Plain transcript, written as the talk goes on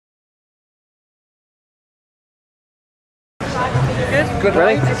Good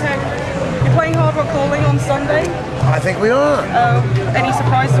Really? night. Okay. You're playing Hard Rock Calling on Sunday. I think we are. Any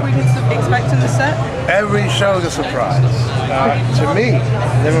surprises we can expect in the set? Every show's a surprise. To me,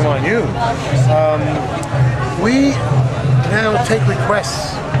 never mind you. We now take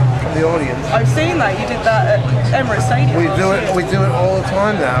requests from the audience. I've seen that. You did that at Emirates Stadium. We do it all the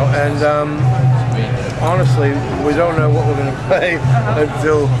time now, and honestly, we don't know what we're going to play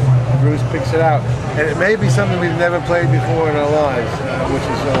until Bruce picks it out. And it may be something we've never played before in our lives, which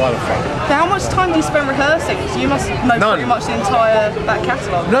is a lot of fun. So how much time do you spend rehearsing? So you must know pretty much the entire back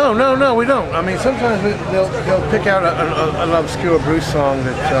catalogue. No, we don't. I mean, sometimes they'll pick out an obscure Bruce song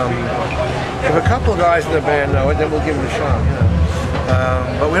that if a couple of guys in the band know it, then we'll give it a shot. You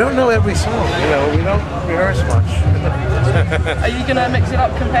know? But we don't know every song. You know, we don't rehearse much. Are you going to mix it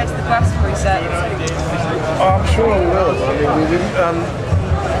up compared to the Glastonbury set? Oh, I'm sure we will. I mean, we didn't.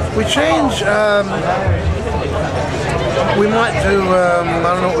 We change, we might do, I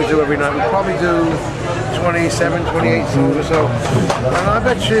don't know what we do every night, we probably do 27, 28 songs or so. And I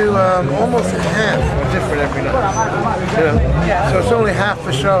bet you almost half are different every night. You know? Yeah. So it's only half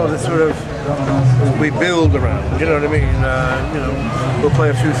the show that sort of we build around, you know what I mean? You know, we'll play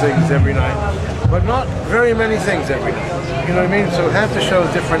a few things every night, but not very many things every night. You know what I mean? So half the show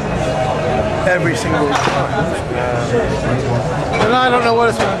is different every single time. And I don't know what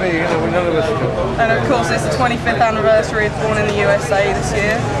it's going to be, you know, none of us do. And of course it's the 25th anniversary of Born in the USA this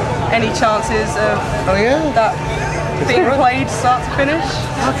year. Any chances of that being played start to finish?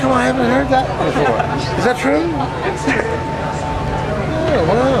 How come I haven't heard that before? Is that true? Oh,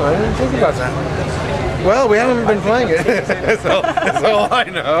 wow, I didn't think about that. Well, we haven't been playing it. that's all I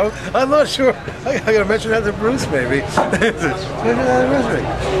know. I'm not sure. I gotta mention that to Bruce, maybe. I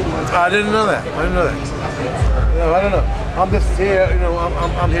didn't know that. No, I don't know. I'm just here, you know,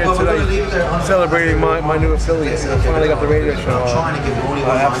 I'm here today celebrating my new affiliate. I finally got the radio show on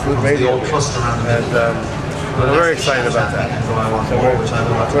Absolute Radio. And I'm very excited about that. So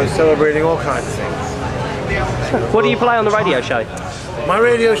we're celebrating all kinds of things. What do you play on the radio show? My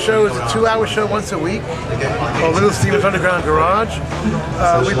radio show is a 2-hour show once a week called Little Steven's Underground Garage.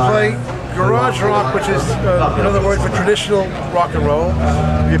 We play garage rock, which is another word for traditional rock and roll.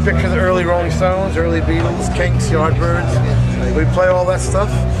 If you picture the early Rolling Stones, early Beatles, Kinks, Yardbirds, we play all that stuff.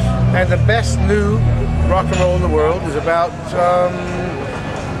 And the best new rock and roll in the world is about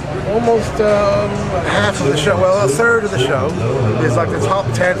almost half of the show, well, a third of the show is like the top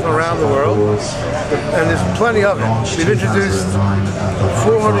 10 from around the world, and there's plenty of it. We've introduced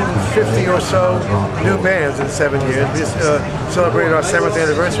 450 or so new bands in 7 years. We just celebrated our 7th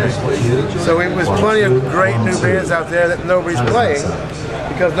anniversary. So it was plenty of great new bands out there that nobody's playing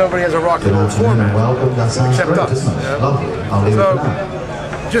because nobody has a rock and roll format except us. You know?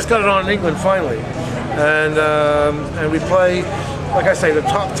 So just got it on in England finally, and we play, like I say, the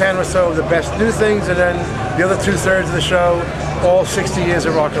top 10 or so of the best new things, and then the other 2/3 of the show, all 60 years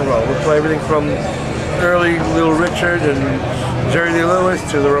of rock and roll. We play everything from early Little Richard and Jerry Lee Lewis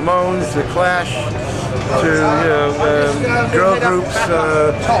to the Ramones to the Clash to girl groups,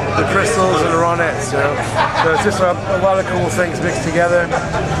 the Crystals and the Ronettes. You know? So it's just a lot of cool things mixed together,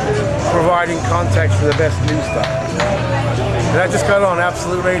 providing context for the best new stuff. And I just got on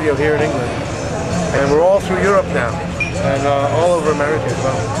Absolute Radio here in England, and we're all through Europe now. And all over America as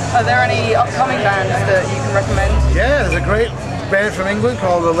well. Are there any upcoming bands that you can recommend? Yeah, there's a great band from England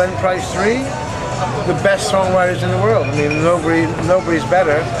called the Len Price 3. The best songwriters in the world. I mean, nobody's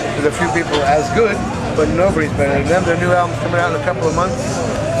better. There's a few people as good, but nobody's better than them. Their new album's coming out in a couple of months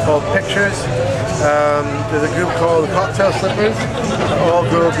called Pictures. There's a group called the Cocktail Slippers, an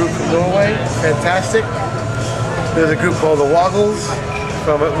all-girl group from Norway. Fantastic. There's a group called the Woggles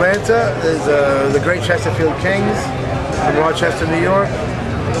from Atlanta. There's the Great Chesterfield Kings from Rochester, New York,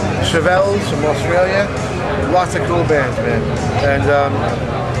 Chevelles from Australia, lots of cool bands, man. And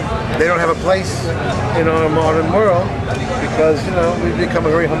they don't have a place in our modern world because, you know, we've become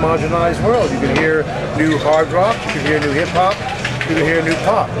a very homogenized world. You can hear new hard rock, you can hear new hip hop, you can hear new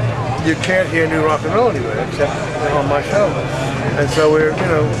pop. You can't hear new rock and roll anywhere except on my show. And so we're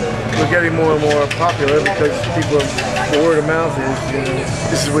getting more and more popular because the word of mouth is, you know,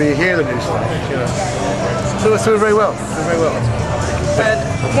 this is where you hear the new stuff, you know. So it's doing very well.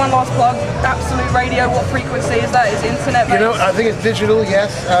 One last plug, Absolute Radio, what frequency is that? Is it internet based? You know, I think it's digital,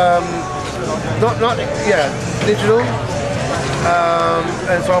 yes. Digital.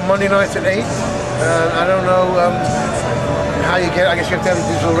 And so on Monday nights at 8. I don't know how you get it. I guess you have to have a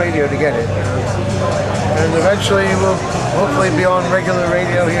digital radio to get it. You know? and eventually we'll hopefully be on regular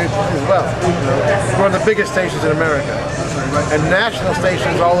radio here as well. We're one of the biggest stations in America, and national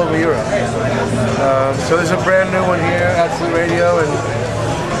stations all over Europe. So there's a brand new one here, Absolute Radio, and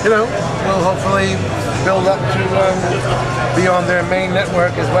we'll hopefully build up to be on their main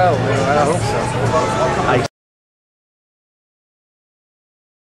network as well. I hope so.